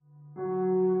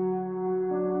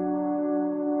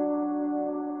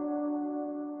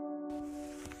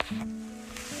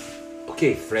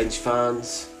Ok, French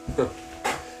fans.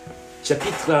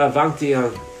 Chapitre 21,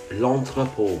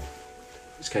 l'entrepôt.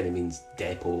 Which kind of means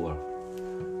depot or,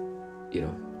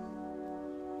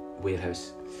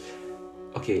 warehouse.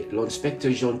 Ok,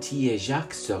 l'inspecteur Gentil et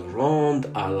Jacques se rendent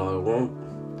à la rencontre.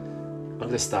 I'm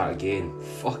gonna start again.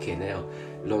 Fucking hell.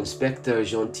 L'inspecteur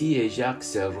Gentil et Jacques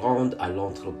se rendent à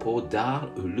l'entrepôt d'art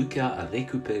où Lucas a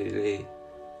récupéré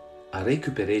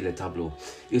le tableau.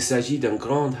 Il s'agit d'un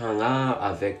grand hangar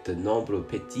avec de nombreux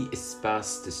petits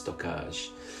espaces de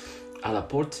stockage. À la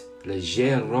porte, le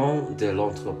gérant de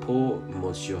l'entrepôt,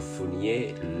 Monsieur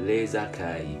Fournier, les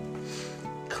accueille.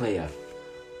 Claire.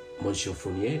 Monsieur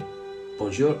Fournier,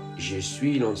 bonjour, je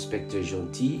suis l'inspecteur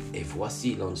Gentil et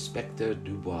voici l'inspecteur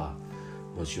Dubois.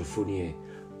 Monsieur Fournier,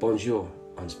 bonjour,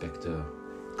 inspecteur.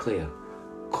 Claire,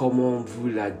 comme on vous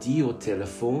l'a dit au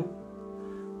téléphone,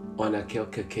 on a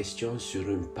quelques questions sur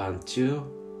une peinture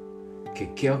que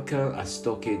quelqu'un a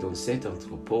stockée dans cet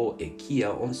entrepôt et qui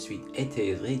a ensuite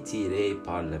été retirée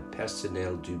par le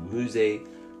personnel du musée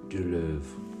du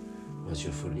Louvre.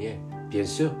 Monsieur Fournier, bien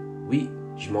sûr, oui,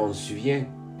 je m'en souviens.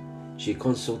 J'ai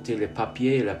consulté les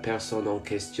papiers et la personne en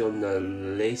question n'a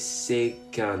laissé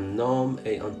qu'un nom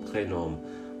et un prénom.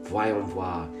 Voyons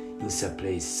voir, il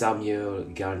s'appelait Samuel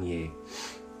Garnier.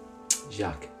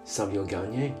 Jacques, Samuel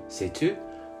Garnier, sais-tu?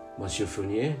 Monsieur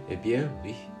Fournier, eh bien,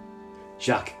 oui.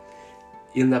 Jacques,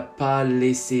 il n'a pas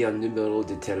laissé un numéro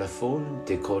de téléphone,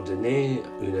 des coordonnées,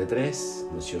 une adresse,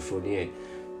 Monsieur Fournier.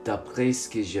 D'après ce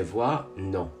que je vois,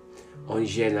 non. En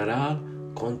général,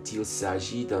 quand il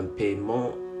s'agit d'un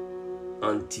paiement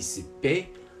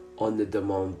anticipé, on ne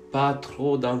demande pas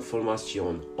trop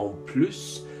d'informations. En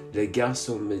plus, le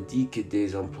garçon me dit que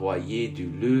des employés du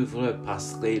Louvre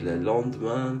passeraient le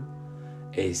lendemain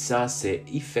et ça s'est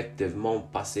effectivement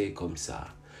passé comme ça.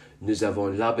 Nous avons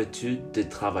l'habitude de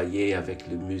travailler avec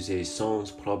le musée sans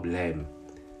problème.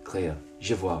 Claire,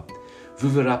 je vois. Vous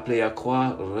vous rappelez à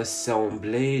quoi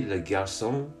ressemblait le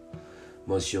garçon?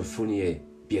 Monsieur Fournier,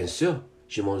 bien sûr,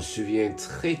 je m'en souviens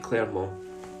très clairement.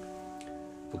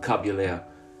 Vocabulaire,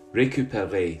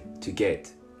 récupérer, to get,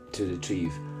 to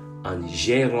retrieve. Un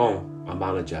gérant, un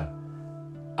manager.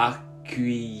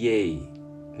 Accueillir,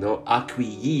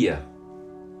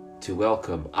 to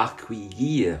welcome.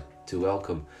 Accueillir, to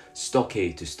welcome.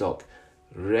 Stocker, to stock.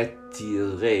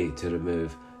 Retirer, to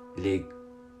remove. Les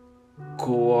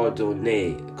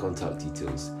coordonnées, contact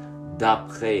details.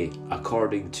 D'après,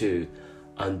 according to.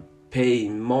 Un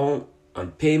paiement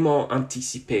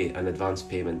anticipé, an advance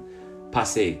payment.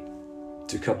 Passé,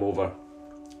 to come over.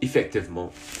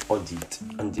 Effectivement,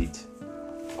 indeed.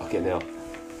 Fucking hell.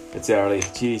 It's early.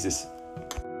 Jesus.